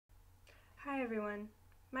Hi everyone.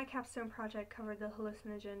 My capstone project covered the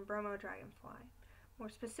hallucinogen Bromo-DragonFLY, more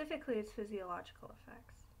specifically its physiological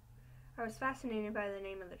effects. I was fascinated by the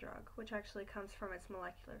name of the drug, which actually comes from its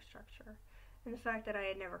molecular structure, and the fact that I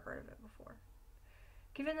had never heard of it before.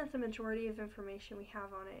 Given that the majority of information we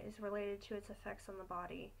have on it is related to its effects on the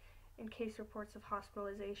body, and case reports of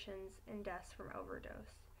hospitalizations and deaths from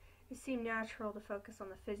overdose, it seemed natural to focus on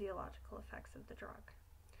the physiological effects of the drug.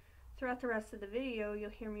 Throughout the rest of the video, you'll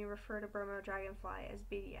hear me refer to Bromo-DragonFLY as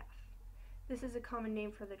BDF. This is a common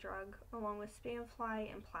name for the drug, along with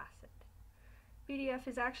Spanfly and Placid. BDF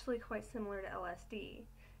is actually quite similar to LSD,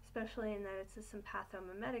 especially in that it's a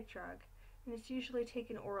sympathomimetic drug, and it's usually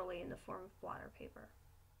taken orally in the form of blotter paper.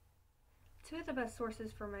 Two of the best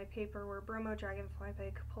sources for my paper were Bromo-DragonFLY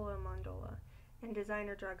by Coppola and Mondola, and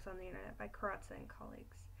Designer Drugs on the Internet by Karatza and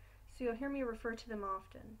colleagues, so you'll hear me refer to them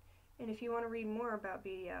often. And if you want to read more about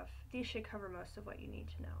BDF, these should cover most of what you need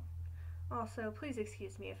to know. Also, please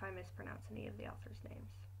excuse me if I mispronounce any of the authors' names.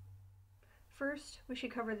 First, we should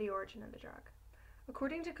cover the origin of the drug.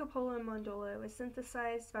 According to Coppola and Mondola, it was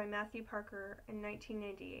synthesized by Matthew Parker in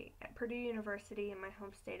 1998 at Purdue University in my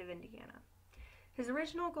home state of Indiana. His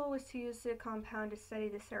original goal was to use the compound to study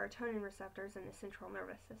the serotonin receptors in the central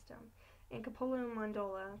nervous system, and Coppola and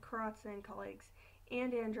Mondola, Karatza and colleagues,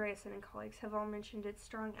 and Andreasen and colleagues have all mentioned its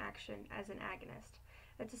strong action as an agonist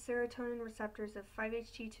at the serotonin receptors of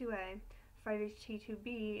 5-HT2A,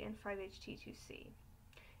 5-HT2B, and 5-HT2C.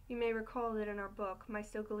 You may recall that in our book,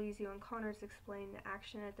 Maisto, Galizio, and Connors explained that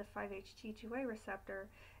action at the 5-HT2A receptor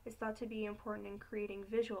is thought to be important in creating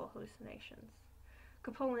visual hallucinations.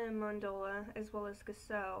 Coppola and Mondola, as well as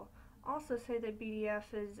Gusso, also say that BDF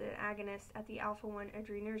is an agonist at the alpha-1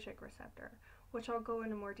 adrenergic receptor, which I'll go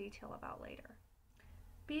into more detail about later.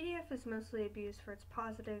 BDF is mostly abused for its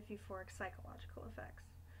positive euphoric psychological effects.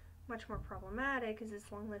 Much more problematic is its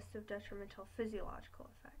long list of detrimental physiological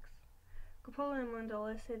effects. Coppola and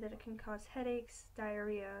Mondola say that it can cause headaches,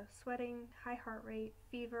 diarrhea, sweating, high heart rate,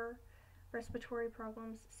 fever, respiratory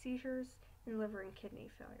problems, seizures, and liver and kidney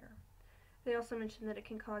failure. They also mention that it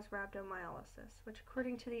can cause rhabdomyolysis, which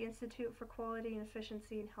according to the Institute for Quality and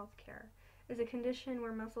Efficiency in Healthcare, is a condition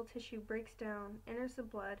where muscle tissue breaks down, enters the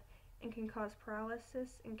blood, and can cause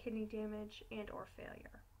paralysis and kidney damage and/or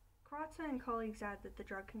failure. Karatza and colleagues add that the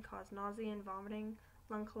drug can cause nausea and vomiting,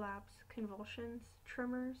 lung collapse, convulsions,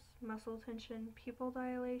 tremors, muscle tension, pupil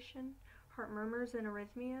dilation, heart murmurs and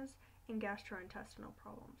arrhythmias, and gastrointestinal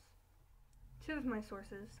problems. Two of my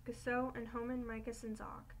sources, Gusso and Homan, Mikas, and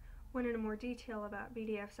Zock, went into more detail about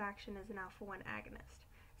BDF's action as an alpha-1 agonist,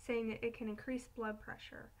 saying that it can increase blood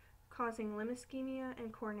pressure, causing limb ischemia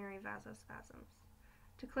and coronary vasospasms.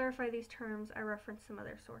 To clarify these terms, I reference some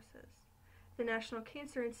other sources. The National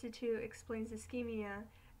Cancer Institute explains ischemia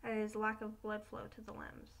as lack of blood flow to the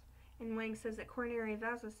limbs, and Wang says that coronary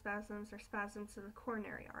vasospasms are spasms of the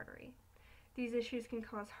coronary artery. These issues can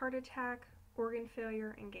cause heart attack, organ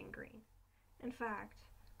failure, and gangrene. In fact,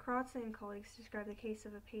 Karatza and colleagues describe the case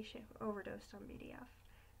of a patient who overdosed on BDF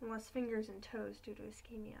and lost fingers and toes due to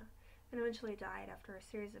ischemia, and eventually died after a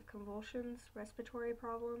series of convulsions, respiratory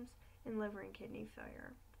problems, and liver and kidney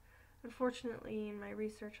failure. Unfortunately, in my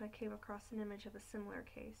research I came across an image of a similar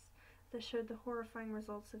case that showed the horrifying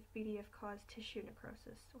results of BDF-caused tissue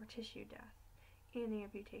necrosis, or tissue death, and the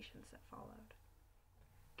amputations that followed.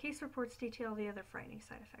 Case reports detail the other frightening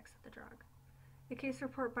side effects of the drug. The case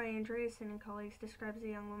report by Andreasen and colleagues describes a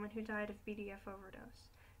young woman who died of BDF overdose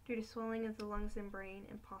due to swelling of the lungs and brain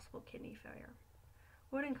and possible kidney failure.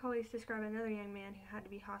 Wood and colleagues describe another young man who had to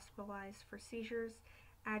be hospitalized for seizures,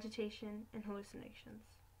 agitation, and hallucinations.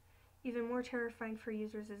 Even more terrifying for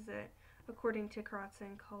users is that, according to Karatza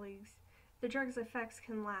and colleagues, the drug's effects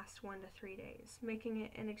can last 1 to 3 days, making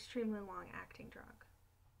it an extremely long-acting drug.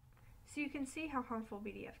 So you can see how harmful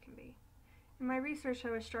BDF can be. In my research,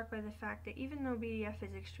 I was struck by the fact that even though BDF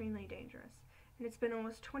is extremely dangerous, and it's been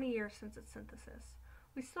almost 20 years since its synthesis,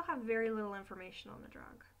 we still have very little information on the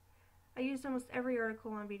drug. I used almost every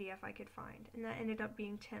article on BDF I could find, and that ended up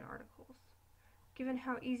being 10 articles. Given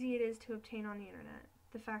how easy it is to obtain on the internet,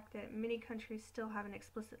 the fact that many countries still haven't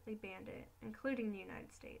explicitly banned it, including the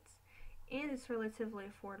United States, and it's relatively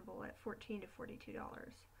affordable at $14 to $42,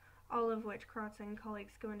 all of which Karatza and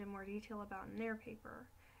colleagues go into more detail about in their paper,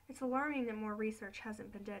 it's alarming that more research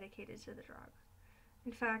hasn't been dedicated to the drug.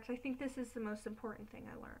 In fact, I think this is the most important thing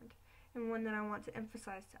I learned, and one that I want to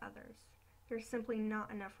emphasize to others. There's simply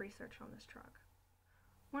not enough research on this drug.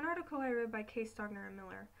 One article I read by K. Stogner and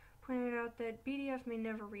Miller pointed out that BDF may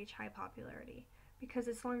never reach high popularity because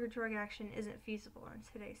its longer drug action isn't feasible in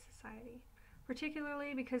today's society,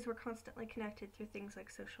 particularly because we're constantly connected through things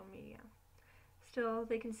like social media. Still,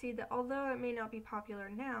 they concede that although it may not be popular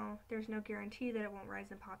now, there's no guarantee that it won't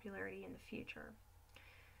rise in popularity in the future.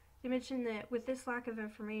 They mention that with this lack of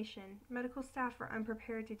information, medical staff are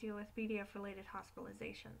unprepared to deal with BDF-related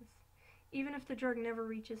hospitalizations. Even if the drug never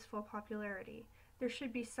reaches full popularity, there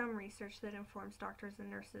should be some research that informs doctors and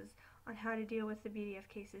nurses on how to deal with the BDF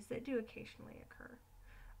cases that do occasionally occur.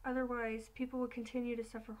 Otherwise, people will continue to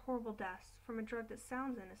suffer horrible deaths from a drug that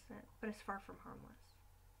sounds innocent but is far from harmless.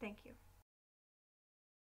 Thank you.